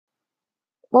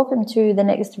Welcome to the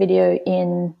next video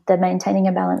in the Maintaining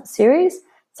a Balance series.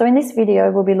 So in this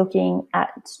video, we'll be looking at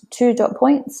 2 dot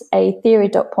points, a theory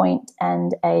dot point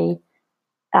and a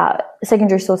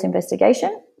secondary source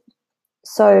investigation.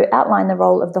 So outline the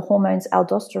role of the hormones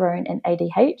aldosterone and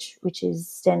ADH, which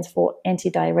stands for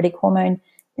anti-diuretic hormone,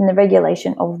 in the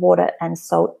regulation of water and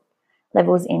salt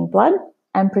levels in blood,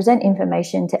 and present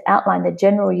information to outline the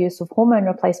general use of hormone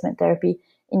replacement therapy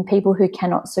in people who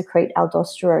cannot secrete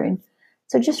aldosterone.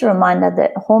 So just a reminder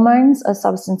that hormones are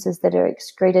substances that are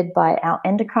excreted by our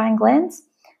endocrine glands,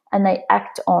 and they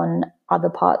act on other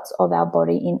parts of our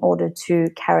body in order to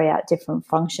carry out different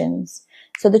functions.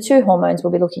 So the 2 hormones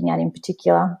we'll be looking at in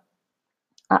particular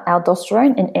are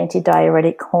aldosterone and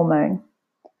anti-diuretic hormone.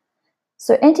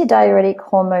 So anti-diuretic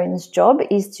hormone's job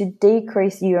is to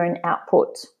decrease urine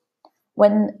output.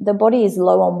 When the body is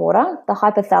low on water, the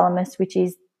hypothalamus, which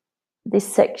is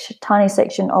this tiny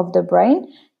section of the brain,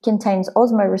 contains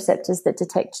osmoreceptors that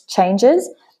detect changes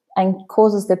and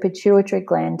causes the pituitary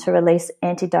gland to release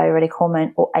anti-diuretic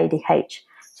hormone, or ADH.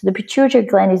 So the pituitary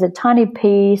gland is a tiny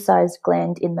pea-sized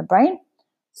gland in the brain.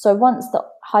 So once the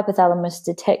hypothalamus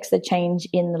detects the change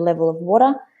in the level of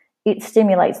water, it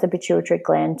stimulates the pituitary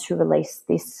gland to release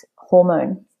this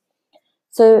hormone.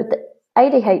 So the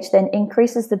ADH then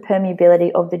increases the permeability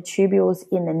of the tubules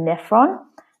in the nephron,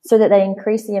 so that they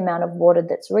increase the amount of water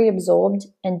that's reabsorbed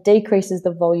and decreases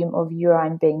the volume of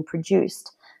urine being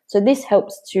produced. So this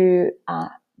helps to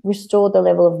restore the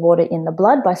level of water in the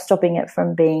blood by stopping it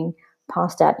from being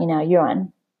passed out in our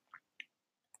urine.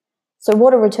 So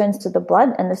water returns to the blood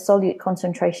and the solute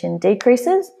concentration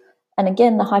decreases. And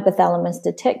again, the hypothalamus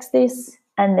detects this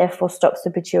and therefore stops the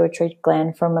pituitary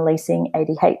gland from releasing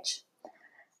ADH.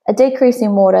 A decrease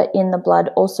in water in the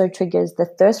blood also triggers the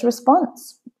thirst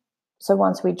response. So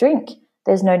once we drink,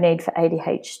 there's no need for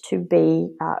ADH to be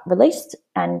released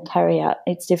and carry out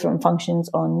its different functions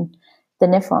on the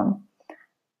nephron.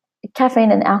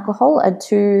 Caffeine and alcohol are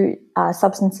 2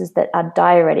 substances that are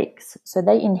diuretics, so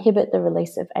they inhibit the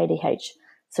release of ADH.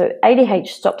 So ADH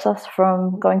stops us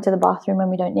from going to the bathroom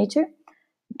when we don't need to.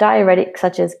 Diuretics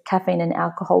such as caffeine and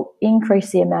alcohol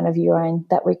increase the amount of urine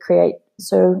that we create,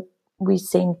 so we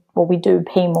do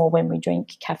pee more when we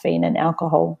drink caffeine and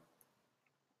alcohol.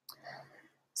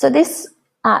 So this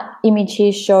image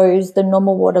here shows the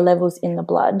normal water levels in the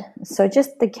blood. So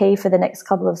just the key for the next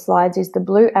couple of slides is the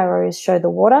blue arrows show the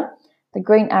water, the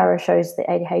green arrow shows the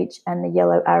ADH, and the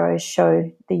yellow arrows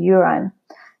show the urine.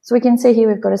 So we can see here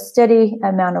we've got a steady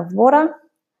amount of water.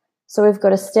 So we've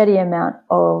got a steady amount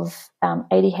of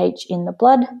ADH in the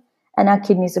blood, and our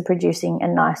kidneys are producing a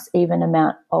nice even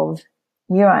amount of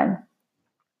urine.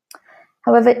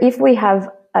 However, if we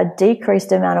have a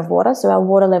decreased amount of water, so our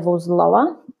water level is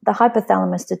lower, the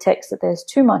hypothalamus detects that there's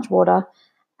too much water,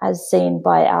 as seen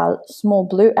by our small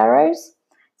blue arrows.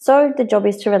 So the job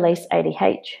is to release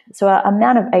ADH. So our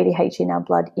amount of ADH in our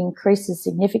blood increases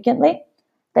significantly.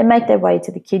 They make their way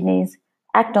to the kidneys,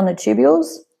 act on the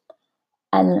tubules,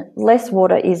 and less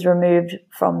water is removed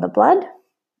from the blood.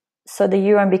 So the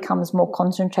urine becomes more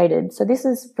concentrated. So this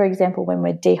is, for example, when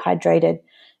we're dehydrated.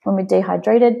 When we're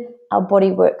dehydrated, our body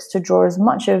works to draw as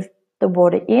much of the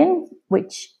water in,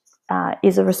 which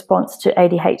is a response to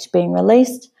ADH being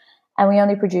released, and we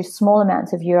only produce small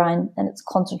amounts of urine, and it's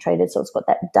concentrated, so it's got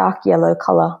that dark yellow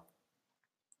color.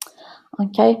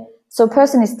 Okay, so a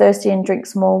person is thirsty and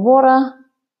drinks more water.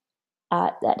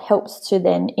 That helps to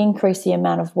then increase the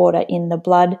amount of water in the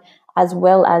blood, as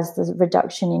well as the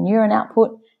reduction in urine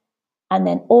output, and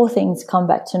then all things come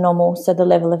back to normal, so the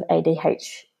level of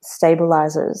ADH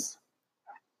stabilizes.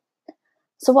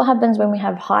 So what happens when we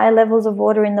have higher levels of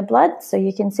water in the blood? So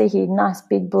you can see here nice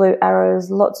big blue arrows,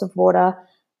 lots of water.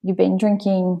 You've been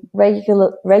drinking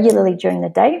regularly during the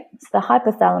day. So the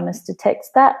hypothalamus detects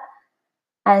that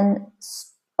and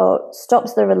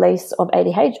stops the release of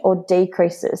ADH or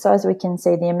decreases. So as we can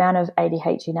see, the amount of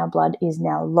ADH in our blood is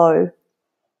now low.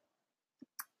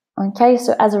 Okay,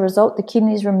 so as a result, the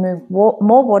kidneys remove more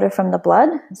water from the blood.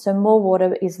 So more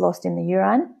water is lost in the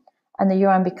urine, and the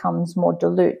urine becomes more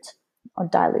dilute.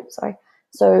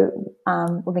 So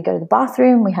when we go to the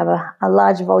bathroom, we have a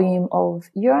large volume of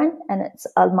urine, and it's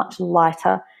a much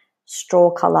lighter straw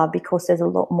color because there's a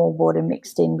lot more water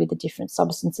mixed in with the different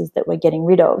substances that we're getting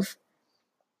rid of.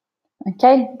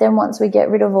 Okay, then once we get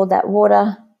rid of all that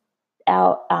water,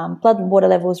 our blood water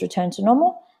levels return to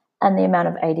normal, and the amount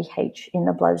of ADH in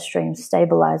the bloodstream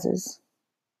stabilizes.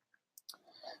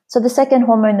 So the second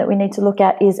hormone that we need to look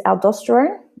at is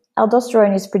aldosterone.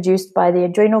 Aldosterone is produced by the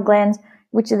adrenal glands,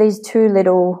 which are these 2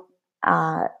 little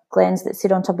glands that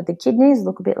sit on top of the kidneys,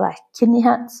 look a bit like kidney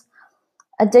hats.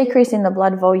 A decrease in the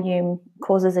blood volume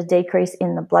causes a decrease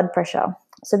in the blood pressure.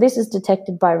 So this is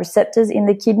detected by receptors in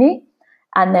the kidney,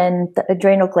 and then the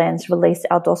adrenal glands release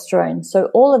aldosterone.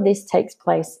 So all of this takes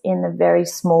place in a very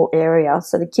small area.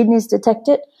 So the kidneys detect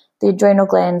it, the adrenal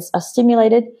glands are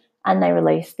stimulated, and they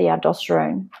release the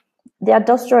aldosterone. The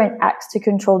aldosterone acts to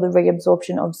control the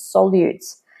reabsorption of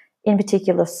solutes, in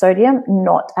particular sodium,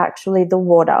 not actually the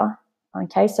water.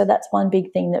 Okay, so that's one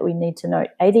big thing that we need to note.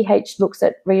 ADH looks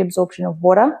at reabsorption of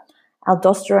water.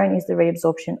 Aldosterone is the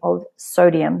reabsorption of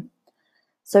sodium.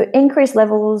 So increased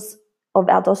levels of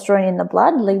aldosterone in the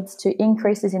blood leads to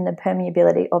increases in the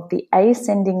permeability of the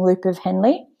ascending loop of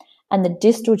Henle and the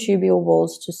distal tubule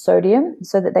walls to sodium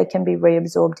so that they can be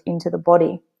reabsorbed into the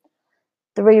body.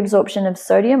 The reabsorption of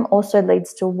sodium also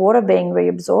leads to water being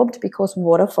reabsorbed because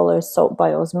water follows salt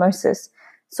by osmosis.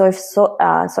 So if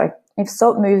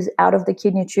salt moves out of the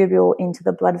kidney tubule into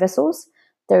the blood vessels,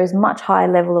 there is much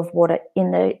higher level of water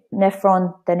in the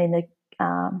nephron than in the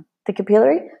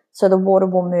capillary. So the water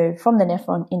will move from the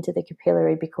nephron into the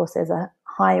capillary because there's a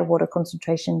higher water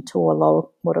concentration to a lower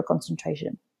water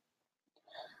concentration.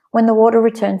 When the water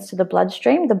returns to the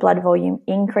bloodstream, the blood volume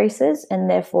increases and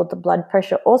therefore the blood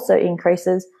pressure also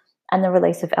increases and the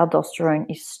release of aldosterone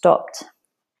is stopped.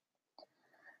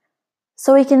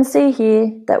 So we can see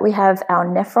here that we have our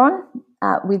nephron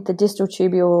with the distal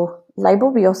tubule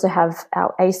label. We also have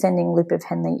our ascending loop of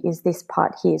Henle is this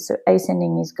part here. So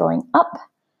ascending is going up.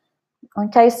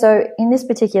 Okay, so in this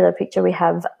particular picture, we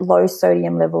have low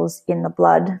sodium levels in the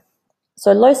blood.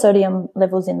 So low sodium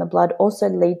levels in the blood also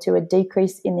lead to a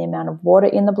decrease in the amount of water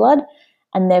in the blood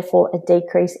and therefore a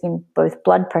decrease in both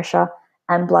blood pressure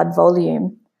and blood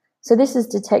volume. So this is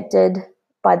detected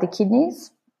by the kidneys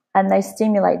and they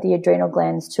stimulate the adrenal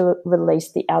glands to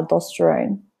release the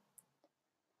aldosterone.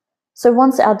 So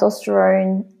once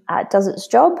aldosterone does its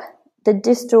job, the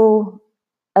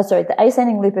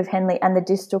ascending loop of Henle and the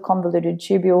distal convoluted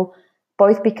tubule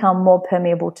both become more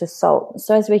permeable to salt.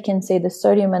 So as we can see, the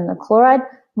sodium and the chloride,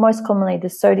 most commonly the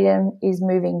sodium is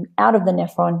moving out of the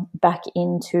nephron back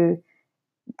into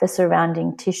the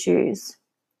surrounding tissues.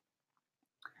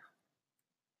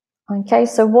 Okay,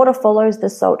 so water follows the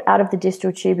salt out of the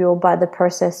distal tubule by the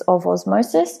process of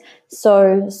osmosis.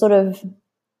 So sort of,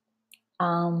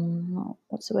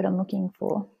 what's the word I'm looking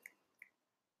for?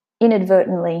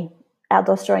 Inadvertently,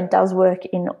 aldosterone does work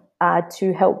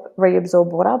to help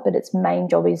reabsorb water, but its main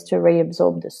job is to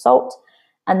reabsorb the salt,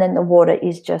 and then the water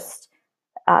is just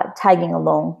tagging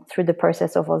along through the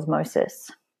process of osmosis.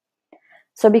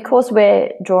 So because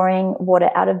we're drawing water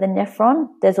out of the nephron,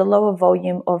 there's a lower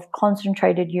volume of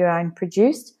concentrated urine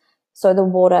produced, so the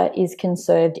water is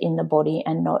conserved in the body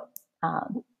and not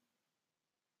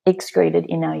excreted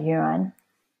in our urine.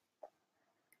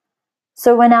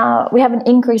 So when we have an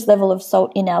increased level of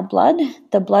salt in our blood,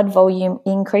 the blood volume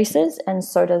increases and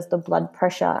so does the blood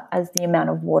pressure as the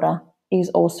amount of water is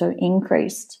also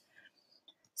increased.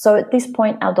 So at this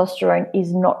point, aldosterone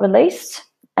is not released,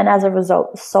 and as a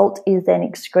result, salt is then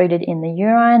excreted in the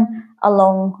urine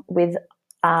along with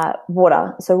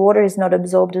water. So water is not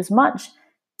absorbed as much,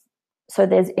 so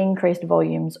there's increased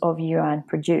volumes of urine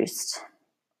produced.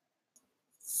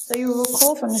 So you'll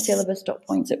recall from the syllabus dot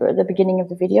points that were at the beginning of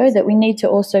the video that we need to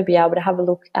also be able to have a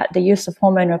look at the use of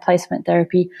hormone replacement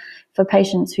therapy for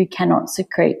patients who cannot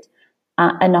secrete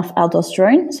enough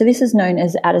aldosterone. So this is known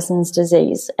as Addison's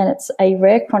disease, and it's a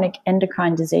rare chronic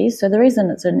endocrine disease. So the reason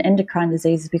it's an endocrine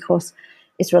disease is because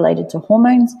it's related to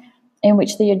hormones in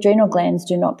which the adrenal glands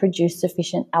do not produce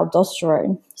sufficient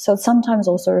aldosterone. So it's sometimes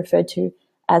also referred to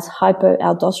as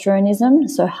hypoaldosteronism.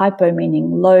 So hypo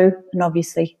meaning low, and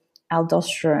obviously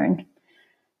aldosterone.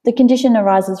 The condition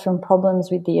arises from problems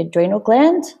with the adrenal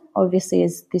gland, obviously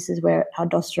as this is where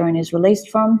aldosterone is released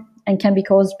from, and can be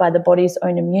caused by the body's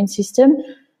own immune system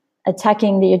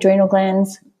attacking the adrenal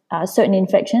glands, certain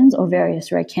infections or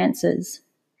various rare cancers.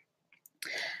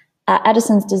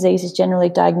 Addison's disease is generally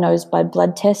diagnosed by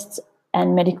blood tests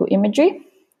and medical imagery.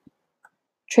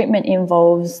 Treatment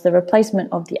involves the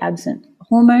replacement of the absent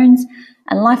hormones,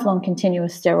 and lifelong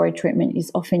continuous steroid treatment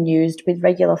is often used with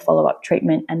regular follow-up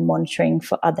treatment and monitoring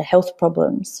for other health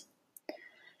problems.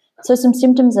 So some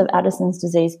symptoms of Addison's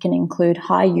disease can include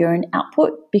high urine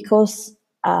output because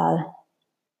the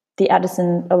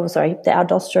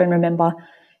aldosterone, remember,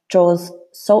 draws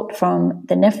salt from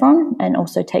the nephron and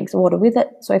also takes water with it.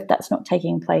 So if that's not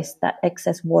taking place, that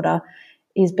excess water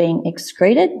is being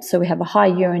excreted. So we have a high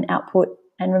urine output.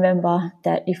 And remember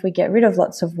that if we get rid of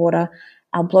lots of water,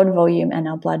 our blood volume and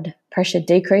our blood pressure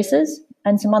decreases.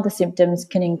 And some other symptoms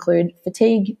can include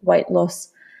fatigue, weight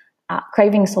loss,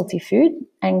 craving salty food,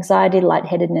 anxiety,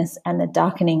 lightheadedness, and the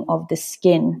darkening of the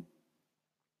skin.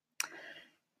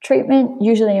 Treatment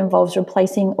usually involves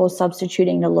replacing or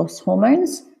substituting the lost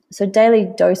hormones. So daily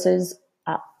doses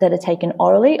that are taken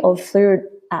orally of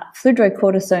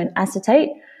fludrocortisone acetate,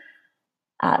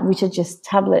 which are just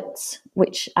tablets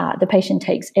which the patient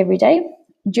takes every day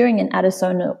during an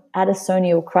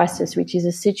Addisonial crisis, which is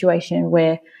a situation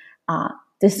where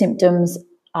the symptoms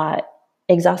are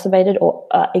exacerbated or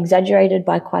exaggerated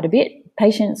by quite a bit.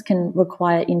 Patients can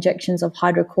require injections of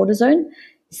hydrocortisone,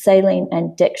 saline,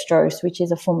 and dextrose, which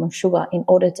is a form of sugar, in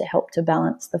order to help to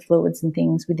balance the fluids and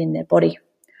things within their body.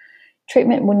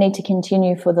 Treatment will need to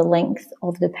continue for the length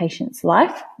of the patient's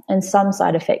life, and some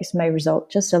side effects may result,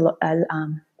 just as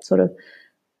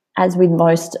with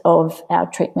most of our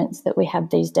treatments that we have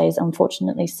these days.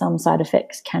 Unfortunately, some side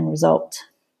effects can result.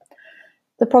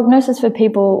 The prognosis for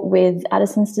people with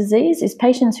Addison's disease is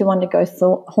patients who undergo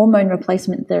hormone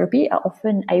replacement therapy are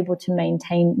often able to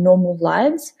maintain normal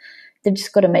lives. They've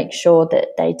just got to make sure that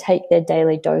they take their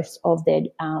daily dose of their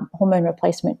hormone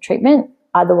replacement treatment.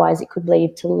 Otherwise, it could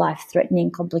lead to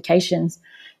life-threatening complications.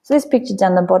 So this picture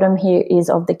down the bottom here is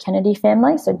of the Kennedy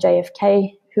family. So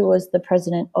JFK, who was the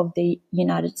president of the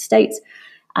United States,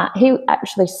 he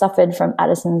actually suffered from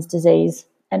Addison's disease.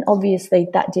 And obviously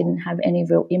that didn't have any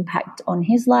real impact on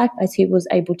his life, as he was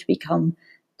able to become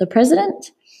the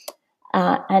president.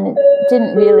 And it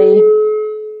didn't really...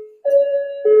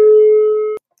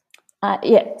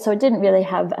 so it didn't really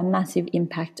have a massive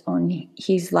impact on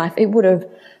his life. It would have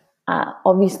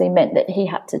obviously meant that he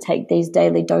had to take these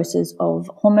daily doses of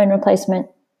hormone replacement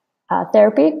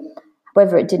therapy.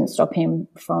 However, it didn't stop him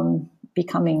from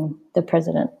becoming the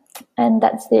president. And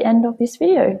that's the end of this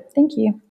video. Thank you.